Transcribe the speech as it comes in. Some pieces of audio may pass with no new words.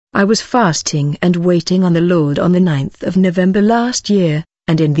I was fasting and waiting on the Lord on the 9th of November last year,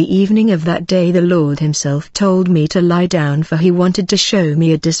 and in the evening of that day the Lord himself told me to lie down, for he wanted to show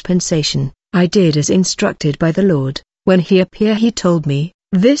me a dispensation. I did as instructed by the Lord. When he appeared he told me,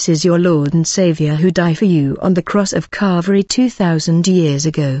 "This is your Lord and Savior who died for you on the cross of Calvary 2,000 years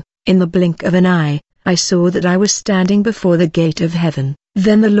ago." In the blink of an eye, I saw that I was standing before the gate of heaven.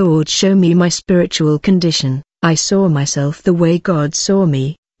 Then the Lord showed me my spiritual condition. I saw myself the way God saw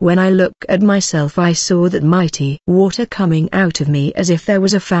me. When I looked at myself I saw that mighty water coming out of me as if there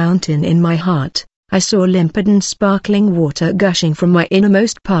was a fountain in my heart. I saw limpid and sparkling water gushing from my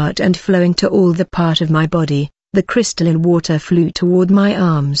innermost part and flowing to all the part of my body. The crystalline water flew toward my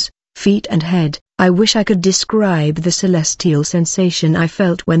arms, feet and head. I wish I could describe the celestial sensation I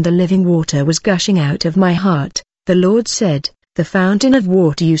felt when the living water was gushing out of my heart. The Lord said, "The fountain of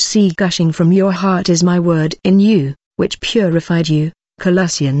water you see gushing from your heart is my word in you, which purified you."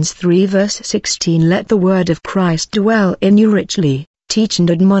 Colossians 3 verse 16. Let the word of Christ dwell in you richly. Teach and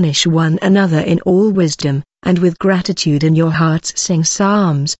admonish one another in all wisdom, and with gratitude in your hearts sing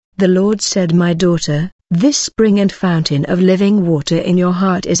psalms. The Lord said, "My daughter, this spring and fountain of living water in your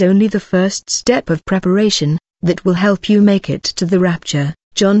heart is only the first step of preparation, that will help you make it to the rapture."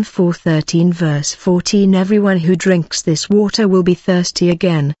 John 4:13 verse 14. Everyone who drinks this water will be thirsty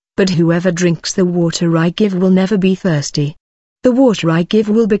again, but whoever drinks the water I give will never be thirsty. The water I give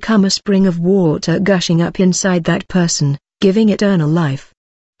will become a spring of water gushing up inside that person, giving eternal life.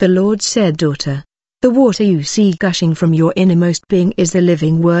 The Lord said, "Daughter, the water you see gushing from your innermost being is the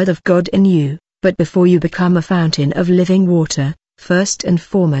living word of God in you, but before you become a fountain of living water, first and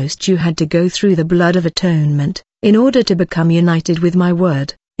foremost you had to go through the blood of atonement, in order to become united with my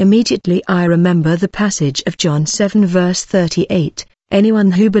word." Immediately I remember the passage of John 7 verse 38,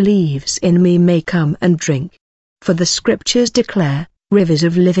 "Anyone who believes in me may come and drink. For the scriptures declare, rivers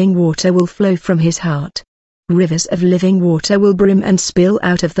of living water will flow from his heart." Rivers of living water will brim and spill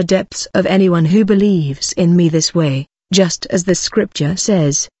out of the depths of anyone who believes in me this way, just as the scripture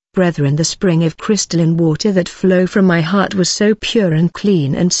says, "Brethren, the spring of crystalline water that flow from my heart was so pure and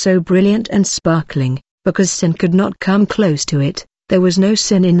clean and so brilliant and sparkling, because sin could not come close to it. There was no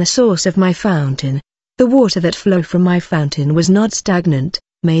sin in the source of my fountain. The water that flowed from my fountain was not stagnant."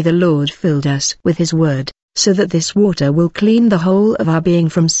 May the Lord fill us with his word, so that this water will clean the whole of our being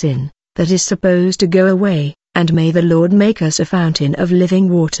from sin, that is supposed to go away, and may the Lord make us a fountain of living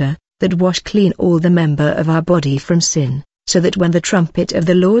water, that wash clean all the member of our body from sin, so that when the trumpet of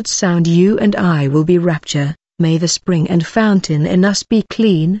the Lord sound you and I will be rapture. May the spring and fountain in us be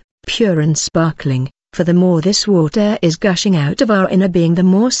clean, pure and sparkling, for the more this water is gushing out of our inner being the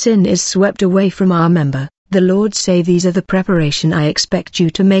more sin is swept away from our member. The Lord say, "These are the preparation I expect you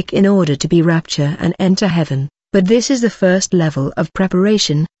to make in order to be rapture and enter heaven, but this is the first level of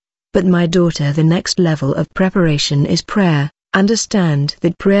preparation. But my daughter, the next level of preparation is prayer. Understand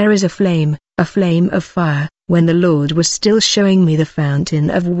that prayer is a flame of fire." When the Lord was still showing me the fountain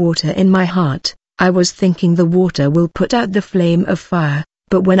of water in my heart, I was thinking the water will put out the flame of fire,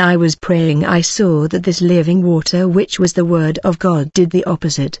 but when I was praying I saw that this living water, which was the word of God, did the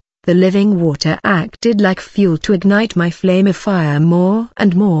opposite. The living water acted like fuel to ignite my flame of fire more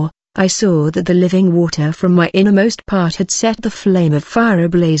and more. I saw that the living water from my innermost part had set the flame of fire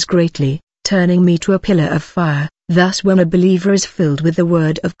ablaze greatly, turning me to a pillar of fire. Thus when a believer is filled with the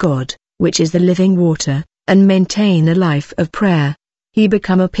word of God, which is the living water, and maintain a life of prayer, he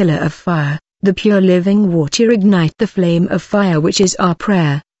become a pillar of fire. The pure living water ignite the flame of fire, which is our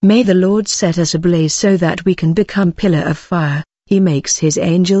prayer. May the Lord set us ablaze so that we can become pillar of fire. He makes his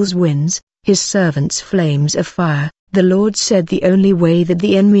angels winds, his servants flames of fire. The Lord said the only way that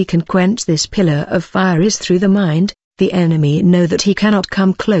the enemy can quench this pillar of fire is through the mind. The enemy know that he cannot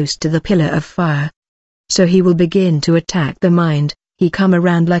come close to the pillar of fire, so he will begin to attack the mind. He come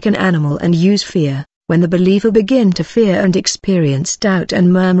around like an animal and use fear. When the believer begin to fear and experience doubt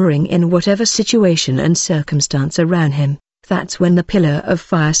and murmuring in whatever situation and circumstance around him, that's when the pillar of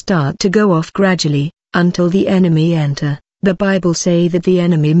fire start to go off gradually, until the enemy enter. The Bible say that the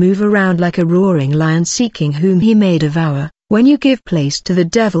enemy move around like a roaring lion seeking whom he may devour. When you give place to the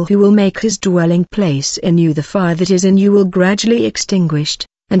devil who will make his dwelling place in you, the fire that is in you will gradually extinguished,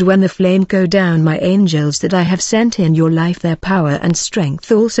 and when the flame go down, my angels that I have sent in your life, their power and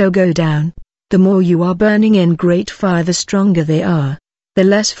strength also go down. The more you are burning in great fire, the stronger they are. The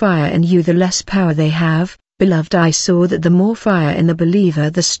less fire in you, the less power they have. Beloved, I saw that the more fire in the believer,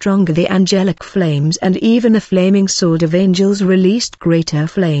 the stronger the angelic flames, and even the flaming sword of angels released greater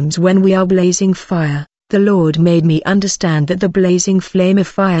flames when we are blazing fire. The Lord made me understand that the blazing flame of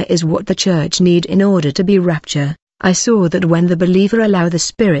fire is what the church need in order to be rapture. I saw that when the believer allow the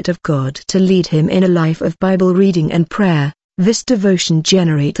Spirit of God to lead him in a life of Bible reading and prayer, this devotion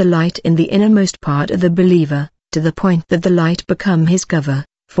generate a light in the innermost part of the believer, to the point that the light become his cover,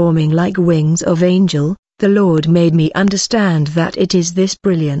 forming like wings of angel. The Lord made me understand that it is this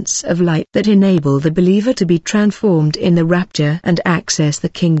brilliance of light that enable the believer to be transformed in the rapture and access the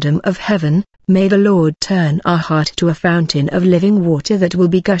kingdom of heaven. May the Lord turn our heart to a fountain of living water that will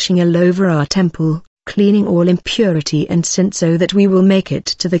be gushing all over our temple, cleaning all impurity and sin so that we will make it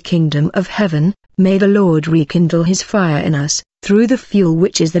to the kingdom of heaven. May the Lord rekindle his fire in us, through the fuel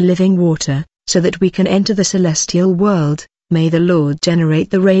which is the living water, so that we can enter the celestial world. May the Lord generate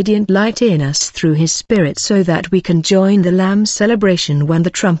the radiant light in us through his Spirit so that we can join the Lamb's celebration when the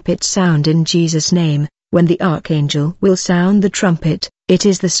trumpet sound in Jesus' name. When the archangel will sound the trumpet, it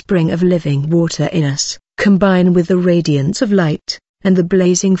is the spring of living water in us, combined with the radiance of light, and the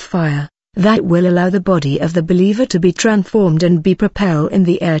blazing fire, that will allow the body of the believer to be transformed and be propelled in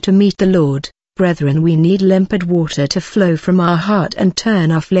the air to meet the Lord. Brethren, we need limpid water to flow from our heart and turn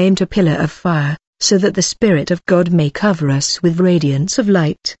our flame to pillar of fire, so that the Spirit of God may cover us with radiance of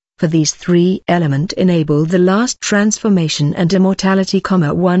light. For these three elements enable the last transformation and immortality.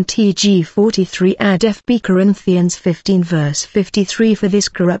 1 TG 43 Ad FB Corinthians 15 verse 53 For this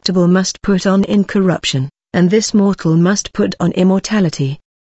corruptible must put on incorruption, and this mortal must put on immortality.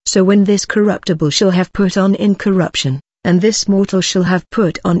 So when this corruptible shall have put on incorruption, and this mortal shall have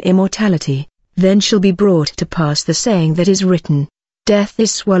put on immortality, then shall be brought to pass the saying that is written, Death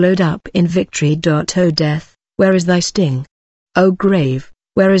is swallowed up in victory. O death, where is thy sting? O grave,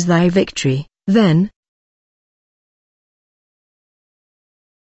 where is thy victory? Then,